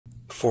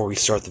Before we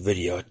start the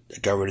video, I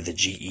got rid of the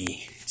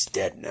GE. It's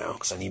dead now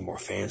because I need more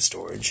fan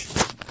storage.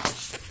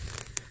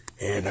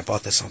 And I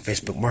bought this on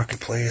Facebook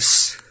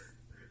Marketplace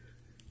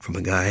from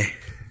a guy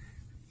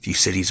a few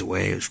cities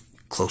away. It was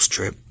a close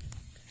trip.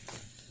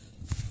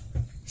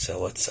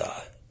 So let's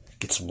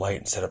get some light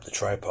and set up the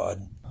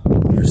tripod.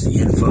 Here's the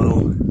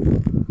info.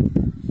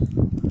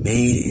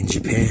 Made in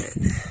Japan.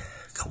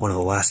 Got one of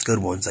the last good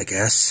ones, I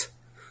guess.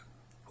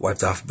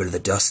 Wiped off a bit of the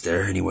dust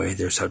there. Anyway,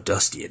 there's how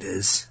dusty it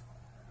is.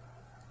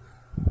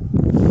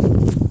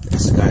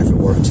 That's the guy if it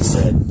worked, he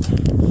said.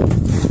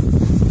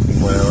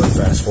 Well,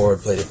 fast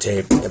forward, play the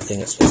tape,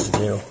 everything it's supposed to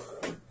do.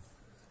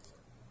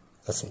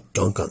 Got some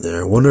gunk on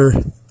there. I wonder,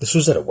 this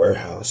was at a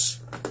warehouse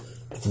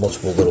with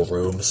multiple little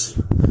rooms,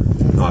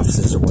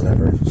 offices or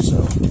whatever. So,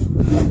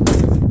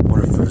 I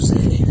wonder if there's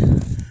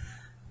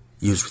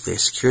used with a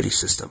security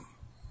system.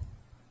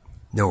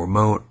 No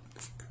remote.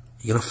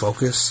 You gonna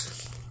focus?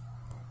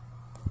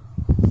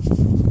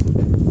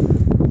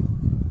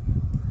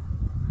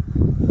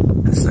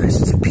 That's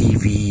nice. It's a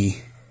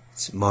PV.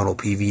 It's model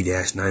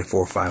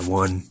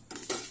PV-9451.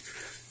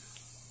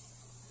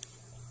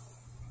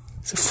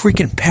 It's a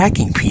freaking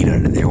packing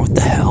peanut in there. What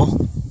the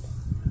hell?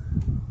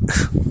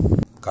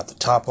 Got the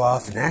top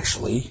off, and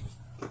actually,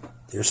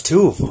 there's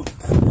two of them.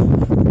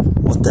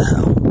 What the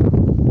hell?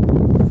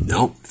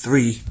 Nope,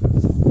 three.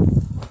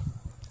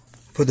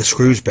 Put the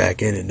screws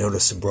back in and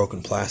noticed some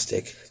broken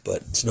plastic, but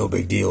it's no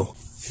big deal.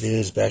 It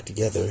is back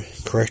together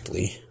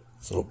correctly.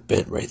 It's a little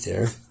bent right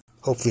there.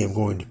 Hopefully I'm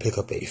going to pick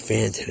up a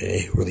fan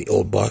today, or the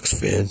old box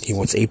fan. He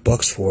wants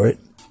 $8 for it.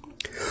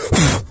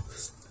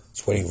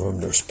 Just waiting for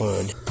him to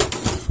respond.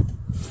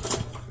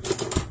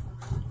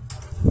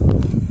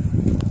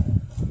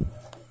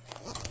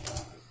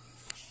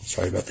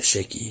 Sorry about the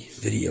shaky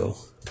video.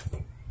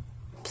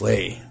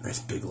 Play. Nice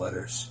big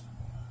letters.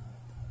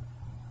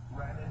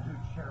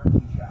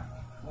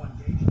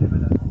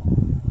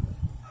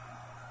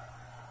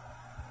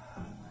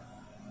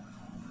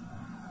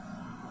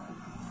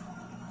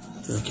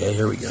 Okay,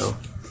 here we go.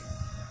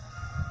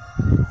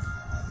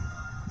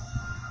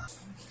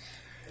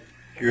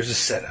 Here's the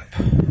setup.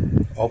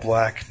 All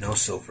black, no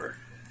silver.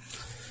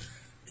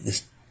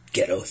 This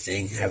ghetto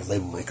thing, I have a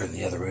label maker in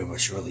the other room, I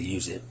should really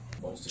use it.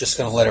 Just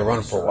gonna let it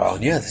run for a while.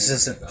 And yeah, this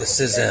is in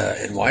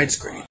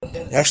widescreen.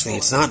 Actually,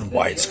 it's not in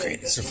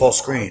widescreen, it's in full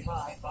screen.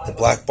 The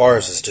black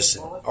bars is just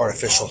an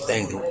artificial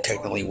thing that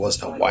technically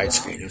wasn't a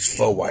widescreen. It was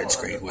faux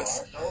widescreen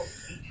with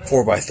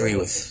 4x3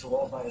 with,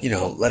 you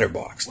know,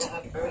 letterboxed.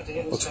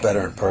 Looks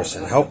better in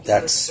person. I hope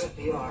that's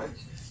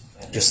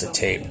just a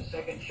tape.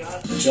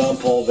 John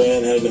Paul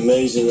Van had an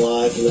amazing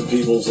life and the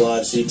people's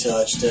lives he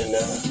touched, and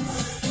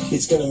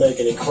he's going to make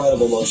an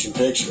incredible motion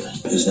picture.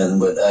 There's nothing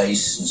but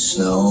ice and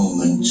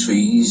snow and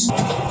trees.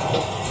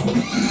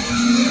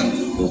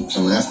 We'll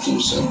come after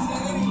you,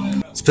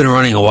 son. It's been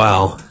running a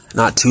while,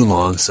 not too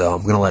long, so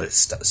I'm gonna let it.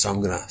 So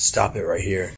I'm gonna stop it right here.